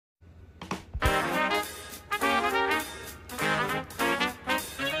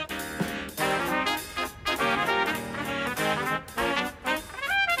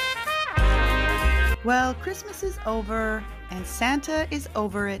Well, Christmas is over and Santa is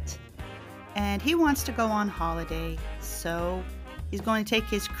over it, and he wants to go on holiday, so he's going to take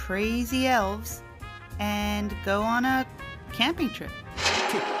his crazy elves and go on a camping trip.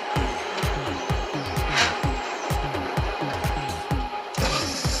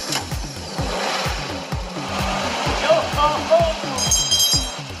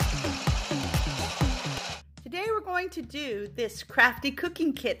 Today we're going to do this Crafty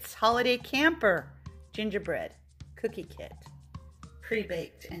Cooking Kit's Holiday Camper Gingerbread Cookie Kit,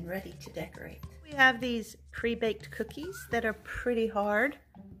 pre-baked and ready to decorate. We have these pre-baked cookies that are pretty hard.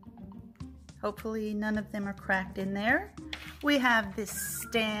 Hopefully none of them are cracked in there. We have this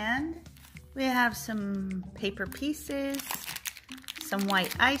stand. We have some paper pieces, some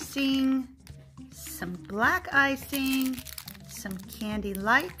white icing, some black icing, some candy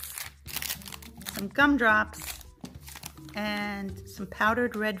lights, some gumdrops, and some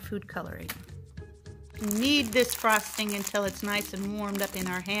powdered red food coloring. We need this frosting until it's nice and warmed up in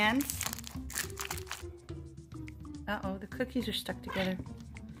our hands. Uh-oh, the cookies are stuck together.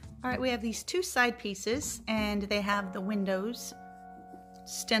 All right, we have these two side pieces, and they have the windows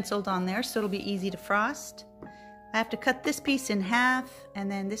stenciled on there, so it'll be easy to frost. I have to cut this piece in half,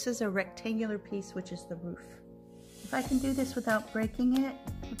 and then this is a rectangular piece, which is the roof. If I can do this without breaking it,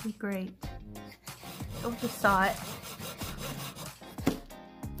 it would be great. Oh, just saw it.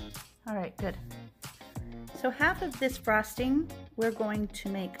 All right, good. So half of this frosting we're going to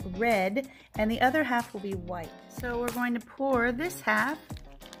make red, and the other half will be white. So we're going to pour this half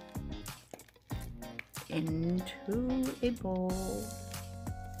into a bowl,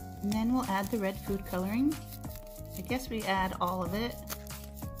 and then we'll add the red food coloring. I guess we add all of it.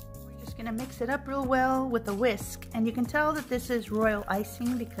 We're just gonna mix it up real well with a whisk, and you can tell that this is royal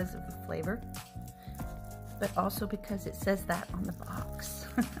icing because of the flavor, but also because it says that on the box.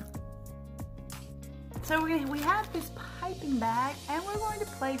 So we have this piping bag, and we're going to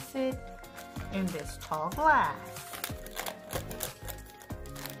place it in this tall glass.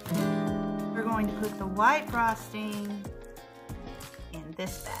 We're going to put the white frosting in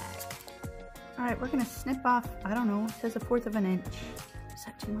this bag. All right, we're gonna snip off, I don't know, it says 1/4 of an inch. Is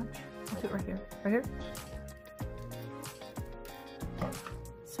that too much? I'll do it right here, right here.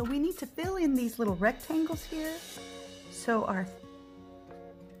 So we need to fill in these little rectangles here so our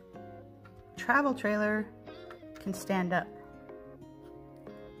travel trailer can stand up.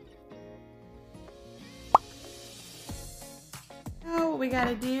 Now what we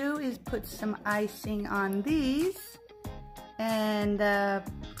gotta do is put some icing on these and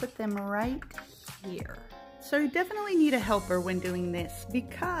put them right here. So you definitely need a helper when doing this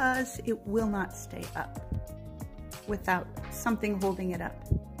because it will not stay up without something holding it up.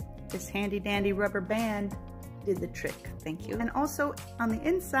 This handy dandy rubber band did the trick, thank you. And also on the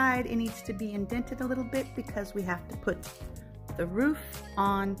inside, it needs to be indented a little bit because we have to put the roof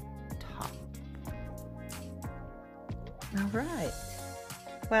on top. All right.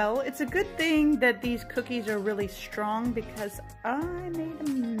 Well, it's a good thing that these cookies are really strong because I made a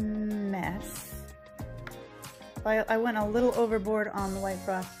mess. I went a little overboard on the white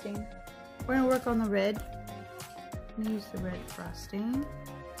frosting. We're gonna work on the red. Use the red frosting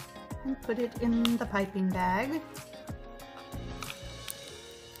and put it in the piping bag.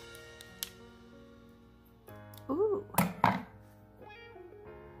 Ooh.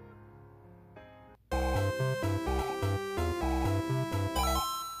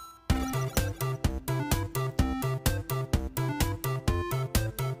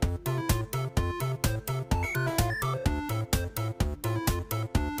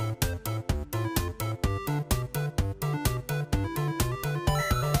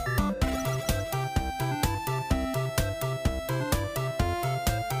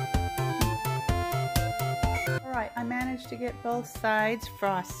 I managed to get both sides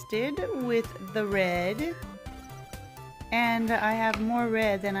frosted with the red, and I have more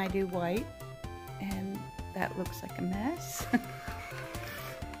red than I do white, and that looks like a mess.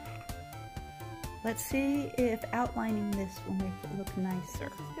 Let's see if outlining this will make it look nicer.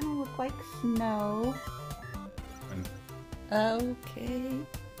 It's gonna look like snow. Okay.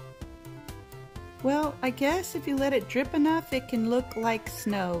 Well, I guess if you let it drip enough, it can look like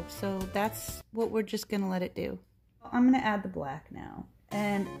snow. So that's what we're just gonna let it do. I'm gonna add the black now.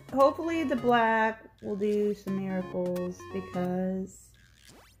 And hopefully the black will do some miracles because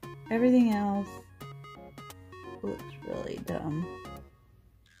everything else looks really dumb.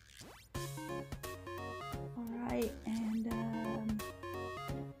 Alright, and we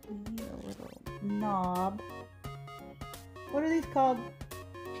need a little knob. What are these called?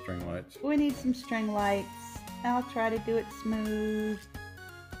 String lights. We need some string lights. I'll try to do it smooth.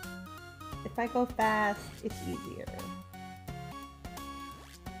 The If I go fast, it's easier.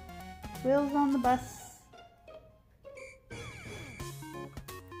 Wheels on the bus.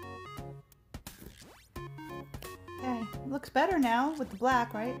 Okay, looks better now with the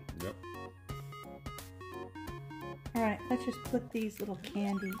black, right? Yep. Alright, let's just put these little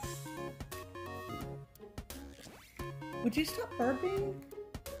candies. Would you stop burping?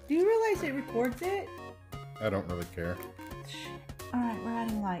 Do you realize it records it? I don't really care. Alright, we're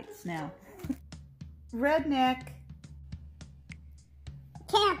adding lights now. Redneck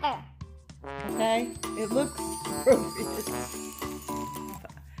camper. Okay, it looks appropriate.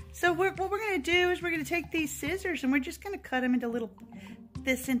 So what we're going to do is we're going to take these scissors and we're just going to cut them into little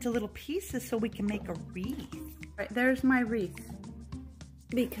pieces so we can make a wreath. Right, there's my wreath.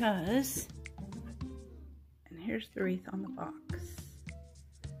 Because, and here's the wreath on the box.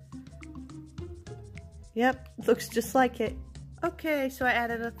 Yep, looks just like it. Okay, so I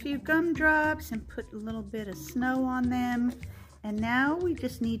added a few gumdrops and put a little bit of snow on them. And now we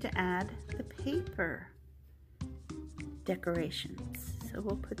just need to add the paper decorations. So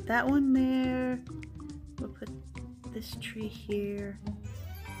we'll put that one there. We'll put this tree here.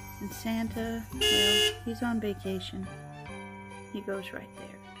 And Santa, well, he's on vacation. He goes right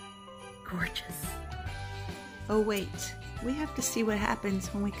there. Gorgeous. Oh wait, we have to see what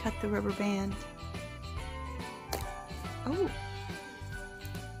happens when we cut the rubber band. Oh.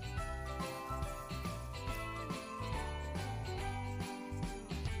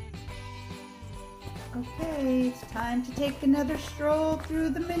 Okay, it's time to take another stroll through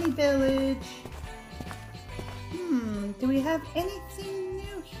the mini village. Do we have anything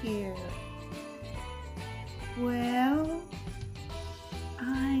new here? Well,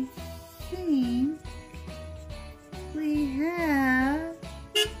 I think we have...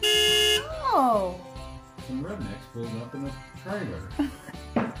 Oh! Some rednecks pulling up in a trailer.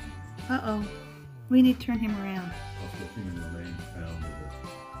 Uh-oh. We need to turn him around. That's what human remains found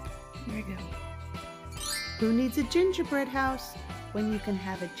with There we go. Who needs a gingerbread house when you can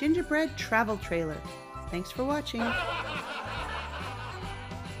have a gingerbread travel trailer? Thanks for watching.